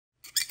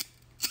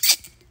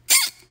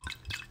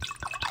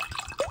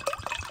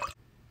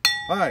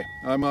Hi,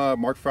 I'm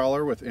Mark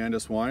Fowler with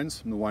Andis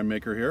Wines. I'm the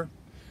winemaker here.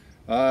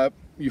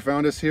 You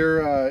found us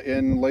here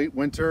in late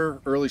winter,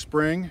 early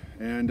spring,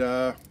 and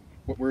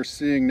what we're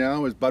seeing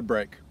now is bud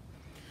break.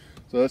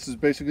 So this is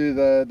basically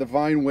the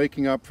vine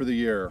waking up for the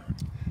year.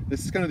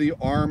 This is kind of the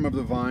arm of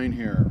the vine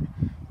here.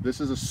 This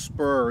is a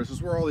spur. This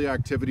is where all the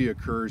activity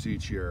occurs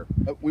each year.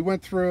 We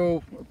went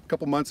through a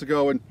couple months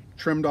ago and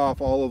trimmed off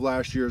all of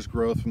last year's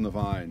growth from the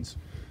vines.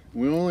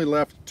 We only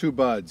left 2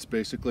 buds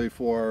basically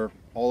for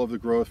all of the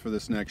growth for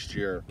this next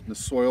year. The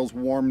soil's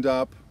warmed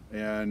up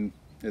and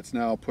it's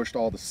now pushed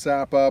all the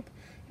sap up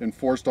and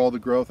forced all the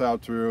growth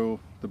out through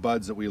the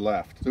buds that we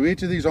left. So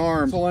each of these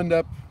arms will end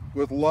up,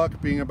 with luck,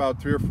 being about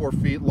 3 or 4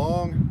 feet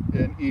long,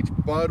 and each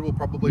bud will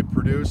probably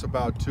produce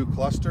about 2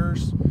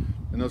 clusters,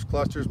 and those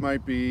clusters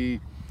might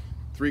be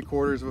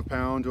 3/4 of a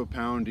pound to a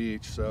pound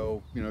each.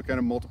 So, it kind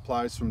of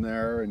multiplies from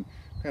there and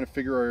kind of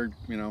figure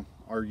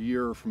our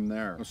year from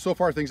there. So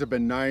far things have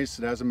been nice.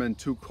 It hasn't been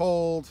too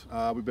cold.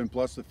 We've been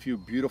blessed with a few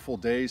beautiful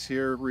days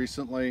here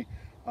recently.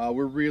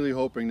 We're really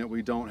hoping that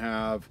we don't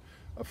have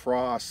a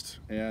frost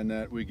and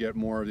that we get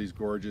more of these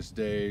gorgeous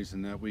days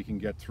and that we can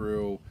get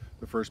through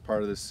the first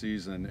part of this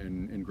season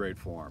in great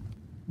form.